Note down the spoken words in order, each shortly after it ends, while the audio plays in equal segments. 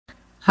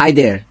Hi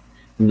there.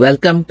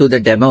 Welcome to the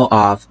demo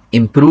of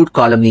improved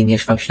column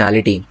lineage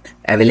functionality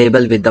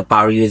available with the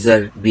Power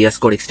User VS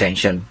Code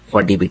extension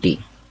for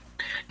DBT.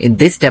 In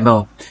this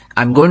demo,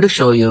 I'm going to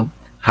show you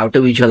how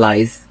to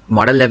visualize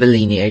model level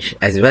lineage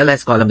as well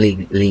as column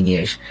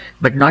lineage,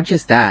 but not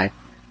just that,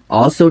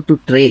 also to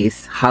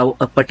trace how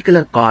a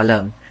particular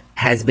column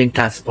has been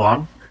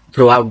transformed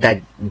throughout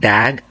that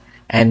DAG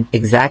and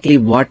exactly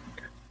what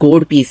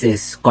code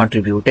pieces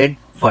contributed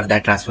for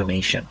that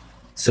transformation.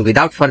 So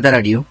without further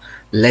ado,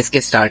 let's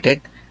get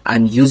started.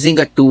 I'm using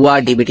a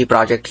 2R DBT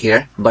project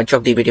here, bunch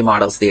of DBT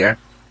models there.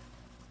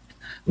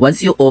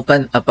 Once you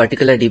open a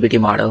particular DBT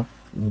model,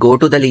 go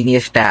to the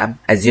lineage tab.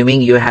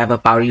 Assuming you have a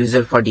Power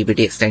User for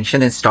DBT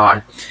extension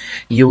installed,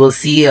 you will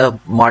see a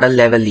model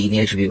level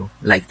lineage view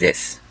like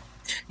this.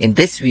 In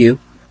this view,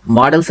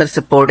 models are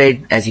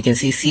supported, as you can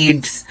see,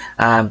 seeds,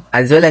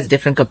 as well as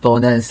different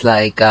components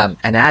like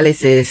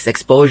analysis,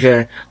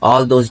 exposure,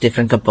 all those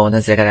different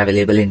components that are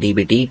available in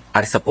DBT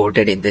are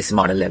supported in this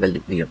model level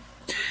view.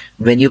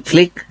 When you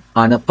click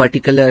on a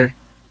particular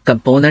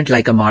component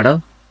like a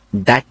model,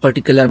 that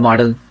particular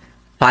model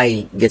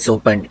file gets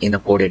opened in a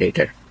code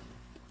editor.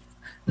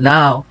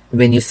 Now,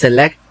 when you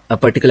select a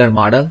particular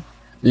model,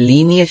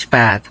 lineage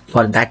path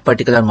for that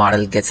particular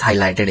model gets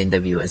highlighted in the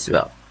view as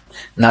well.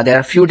 Now, there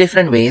are a few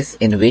different ways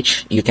in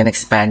which you can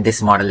expand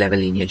this model level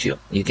lineage view.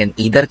 You can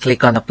either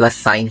click on a plus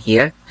sign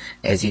here,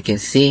 as you can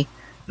see.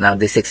 Now,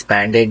 this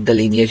expanded the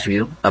lineage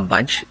view a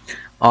bunch.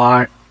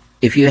 Or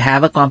if you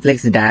have a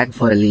complex DAG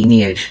for a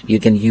lineage, you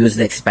can use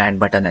the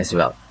expand button as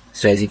well.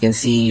 So as you can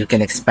see, you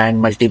can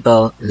expand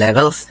multiple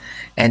levels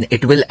and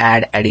it will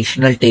add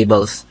additional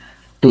tables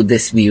to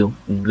this view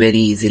very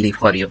easily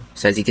for you.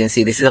 So as you can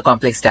see, this is a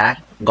complex DAG,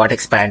 got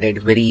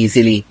expanded very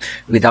easily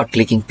without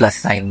clicking plus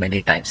sign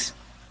many times.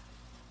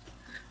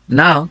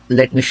 Now,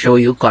 let me show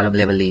you column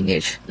level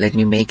lineage. Let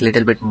me make a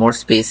little bit more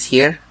space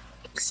here.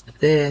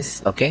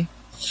 This, okay.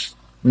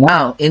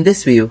 Now, in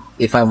this view,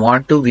 if I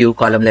want to view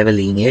column level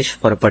lineage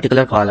for a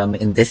particular column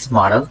in this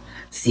model,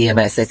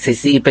 CMS, let's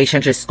say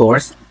patient risk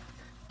scores,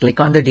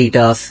 click on the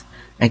details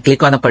and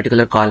click on a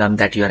particular column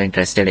that you are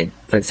interested in.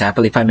 For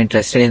example, if I'm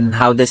interested in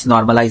how this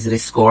normalized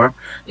risk score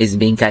is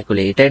being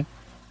calculated,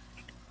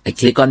 I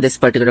click on this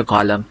particular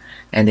column,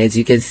 and as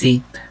you can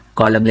see,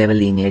 column level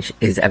lineage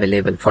is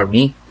available for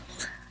me.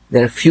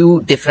 There are a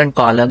few different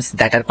columns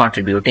that are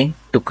contributing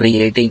to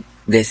creating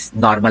this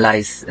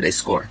normalized risk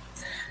score.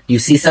 You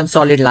see some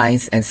solid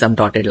lines and some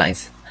dotted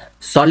lines.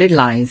 Solid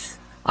lines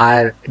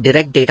are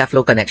direct data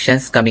flow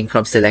connections coming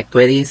from select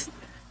queries.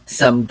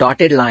 Some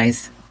dotted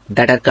lines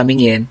that are coming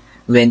in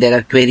when there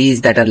are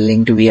queries that are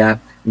linked via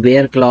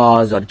where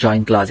clause or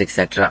join clause,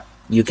 etc.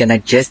 You can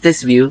adjust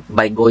this view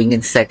by going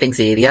in settings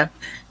area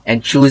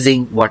and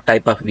choosing what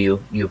type of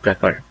view you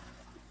prefer.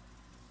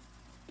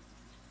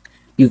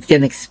 You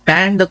can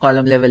expand the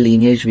column level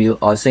lineage view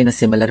also in a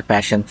similar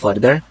fashion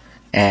further,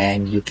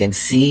 and you can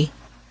see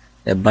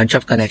a bunch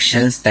of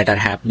connections that are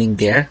happening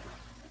there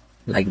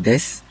like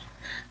this.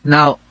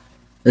 Now,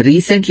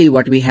 recently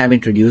what we have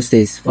introduced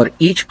is for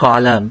each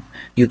column,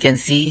 you can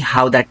see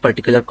how that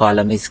particular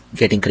column is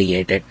getting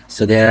created.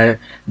 So there are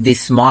these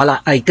small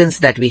icons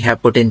that we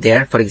have put in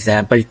there. For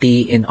example,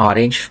 T in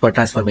orange for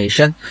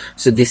transformation.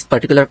 So this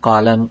particular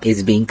column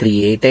is being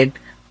created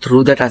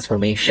through the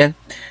transformation.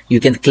 You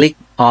can click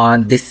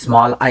on this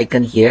small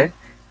icon here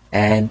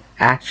and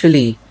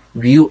actually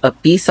view a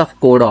piece of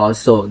code,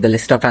 also the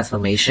list of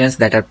transformations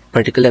that are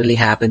particularly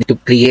happening to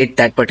create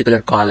that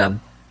particular column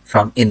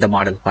from in the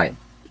model file.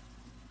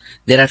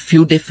 There are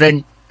few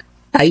different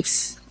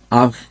types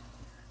of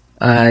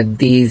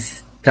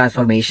these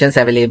transformations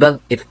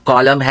available. If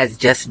column has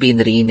just been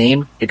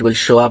renamed, it will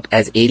show up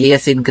as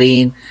alias in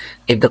green.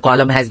 If the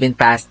column has been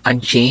passed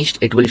unchanged,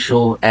 it will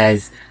show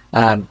as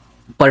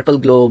purple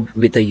globe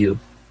with a U.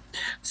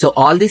 So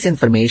all this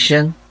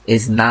information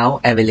is now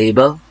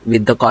available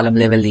with the column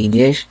level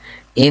lineage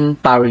in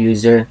Power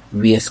User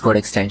VS Code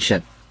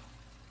extension.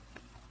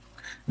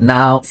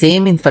 Now,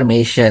 same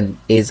information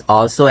is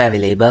also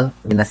available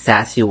in a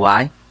SaaS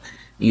UI.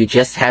 You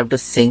just have to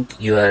sync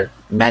your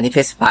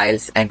manifest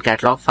files and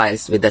catalog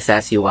files with the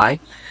SaaS UI,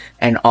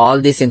 and all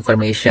this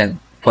information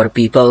for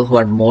people who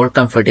are more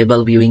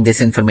comfortable viewing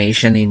this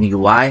information in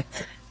UI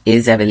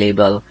is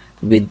available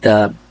with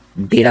the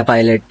Data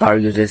Pilot Power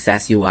User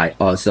SaaS UI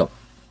also.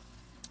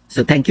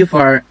 So thank you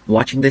for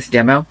watching this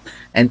demo,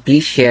 and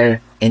please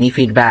share any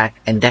feedback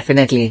and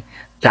definitely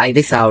try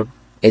this out.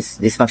 This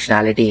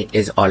functionality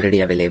is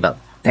already available.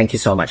 Thank you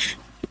so much.